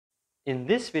In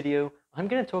this video, I'm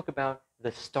going to talk about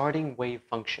the starting wave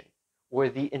function, or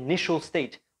the initial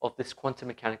state of this quantum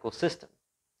mechanical system.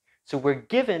 So we're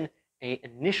given an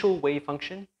initial wave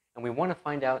function, and we want to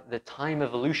find out the time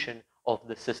evolution of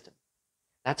the system.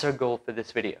 That's our goal for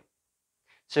this video.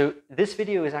 So this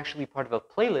video is actually part of a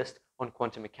playlist on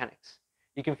quantum mechanics.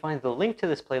 You can find the link to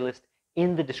this playlist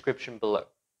in the description below.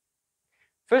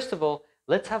 First of all,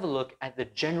 let's have a look at the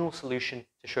general solution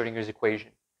to Schrödinger's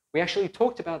equation. We actually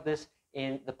talked about this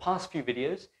in the past few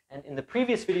videos, and in the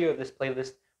previous video of this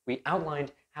playlist, we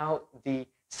outlined how the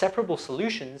separable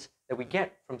solutions that we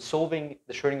get from solving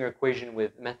the Schrödinger equation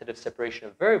with the method of separation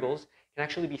of variables can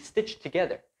actually be stitched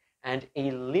together, and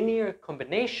a linear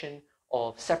combination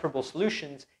of separable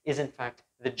solutions is in fact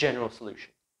the general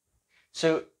solution.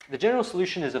 So the general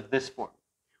solution is of this form.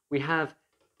 We have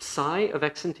psi of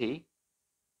x and t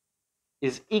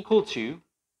is equal to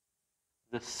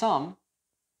the sum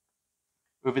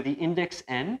over the index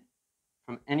n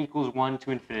from n equals 1 to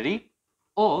infinity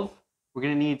of, we're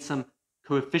going to need some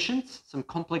coefficients, some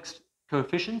complex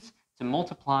coefficients to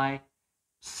multiply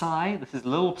psi, this is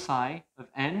little psi of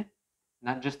n, and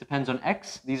that just depends on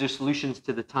x. These are solutions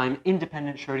to the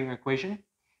time-independent Schrödinger equation.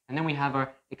 And then we have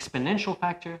our exponential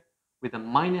factor with a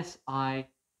minus I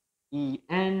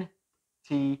En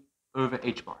t over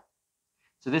h bar.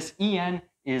 So this En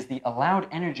is the allowed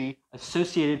energy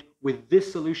associated with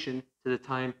this solution to the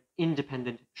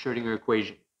time-independent Schrödinger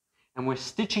equation. And we're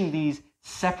stitching these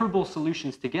separable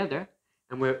solutions together,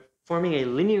 and we're forming a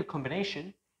linear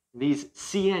combination. These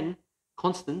Cn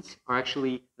constants are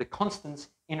actually the constants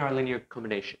in our linear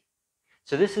combination.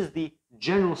 So this is the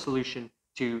general solution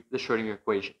to the Schrödinger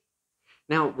equation.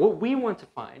 Now, what we want to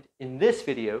find in this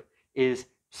video is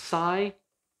psi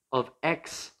of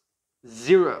x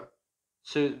 0.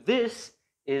 So this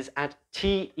is at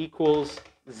t equals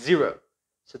 0.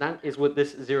 So that is what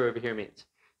this 0 over here means.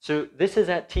 So this is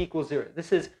at t equals 0.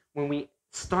 This is when we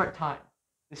start time.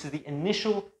 This is the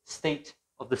initial state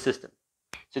of the system.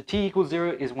 So t equals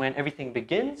 0 is when everything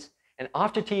begins, and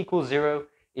after t equals 0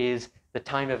 is the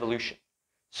time evolution.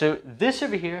 So this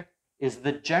over here is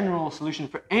the general solution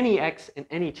for any x and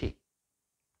any t.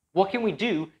 What can we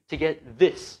do to get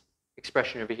this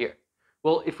expression over here?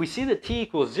 Well, if we see that t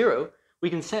equals 0, we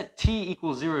can set t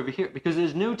equals 0 over here, because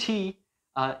there's no t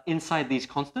inside these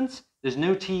constants. There's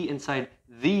no t inside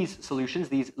these solutions,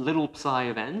 these little psi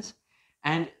of n's,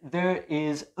 and there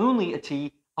is only a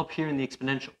t up here in the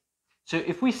exponential. So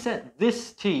if we set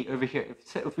this t over here,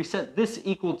 if we set this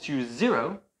equal to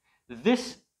 0,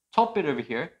 this top bit over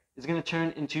here is going to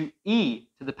turn into e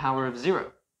to the power of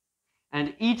 0.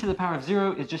 And e to the power of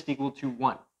 0 is just equal to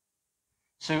 1.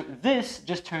 So this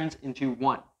just turns into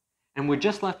 1. And we're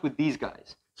just left with these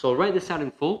guys. So I'll write this out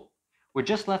in full. We're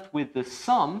just left with the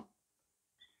sum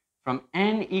from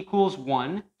n equals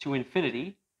 1 to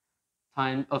infinity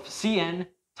of Cn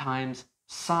times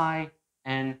psi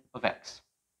n of x.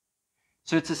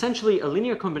 So it's essentially a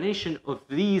linear combination of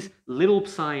these little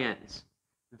psi n's.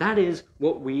 That is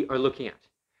what we are looking at.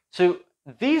 So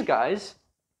these guys,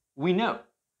 we know,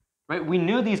 right? We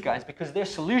know these guys because they're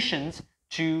solutions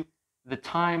to the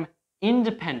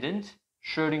time-independent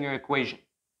Schrödinger equation.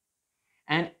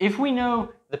 And if we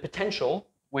know the potential,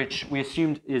 which we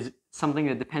assumed is something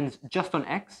that depends just on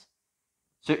x,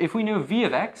 so if we know v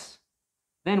of x,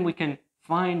 then we can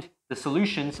find the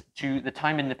solutions to the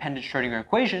time-independent Schrödinger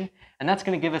equation, and that's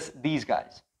going to give us these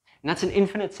guys. And that's an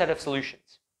infinite set of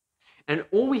solutions. And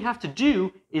all we have to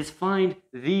do is find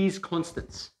these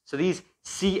constants, so these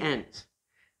Cn's.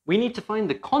 We need to find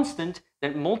the constant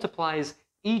that multiplies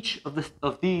each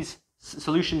of these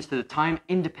solutions to the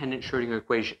time-independent Schrödinger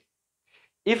equation.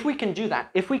 If we can do that,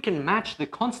 if we can match the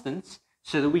constants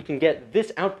so that we can get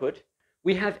this output,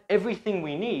 we have everything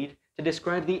we need to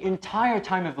describe the entire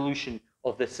time evolution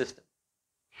of this system.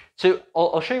 So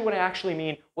I'll show you what I actually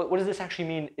mean. What does this actually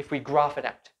mean if we graph it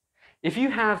out? If you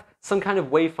have some kind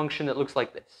of wave function that looks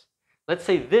like this, let's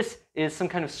say this is some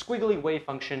kind of squiggly wave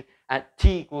function at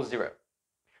t equals 0.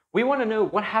 We want to know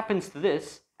what happens to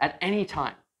this at any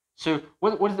time. So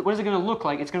what is it going to look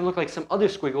like? It's going to look like some other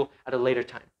squiggle at a later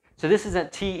time. So this is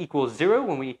at t equals 0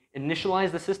 when we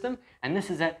initialize the system, and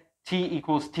this is at t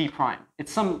equals t prime.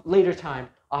 It's some later time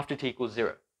after t equals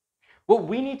 0. What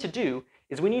we need to do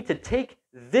is we need to take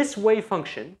this wave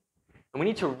function and we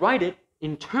need to write it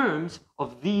in terms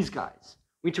of these guys.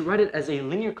 We need to write it as a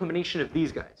linear combination of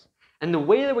these guys. And the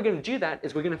way that we're going to do that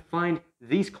is we're going to find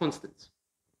these constants.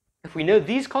 If we know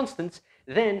these constants,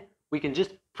 then we can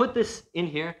just put this in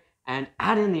here and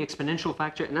add in the exponential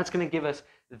factor, and that's going to give us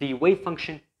the wave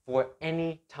function for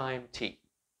any time t.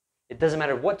 It doesn't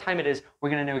matter what time it is, we're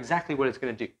going to know exactly what it's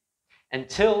going to do.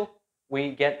 Until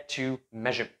we get to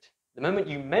measurement. The moment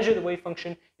you measure the wave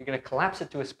function, you're going to collapse it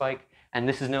to a spike, and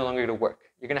this is no longer going to work.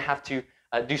 You're going to have to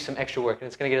do some extra work, and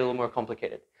it's going to get a little more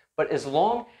complicated. But as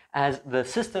long as the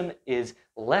system is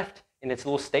left in its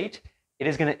little state, it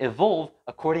is going to evolve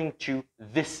according to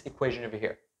this equation over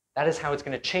here. That is how it's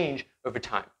going to change over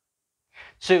time.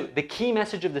 So the key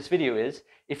message of this video is,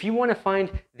 if you want to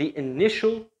find the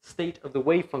initial state of the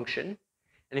wave function,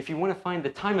 and if you want to find the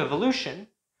time evolution,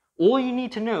 all you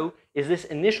need to know is this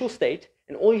initial state,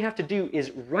 and all you have to do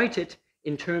is write it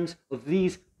in terms of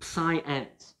these psi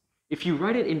n's. If you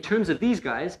write it in terms of these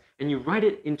guys, and you write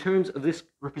it in terms of this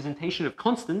representation of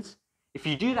constants, if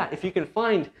you do that, if you can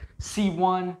find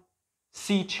C1,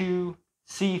 C2,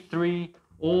 C3,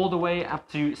 all the way up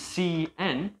to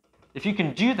Cn, if you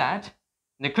can do that,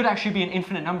 and there could actually be an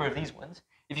infinite number of these ones,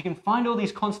 if you can find all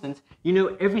these constants, you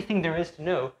know everything there is to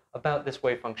know about this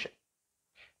wave function.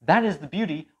 That is the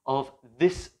beauty of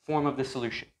this form of the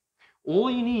solution. All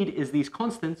you need is these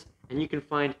constants, and you can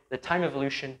find the time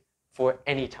evolution for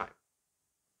any time.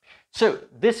 So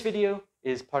this video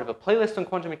is part of a playlist on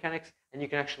quantum mechanics, and you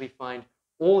can actually find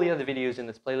all the other videos in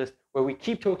this playlist where we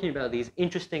keep talking about these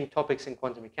interesting topics in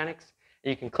quantum mechanics, and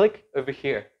you can click over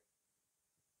here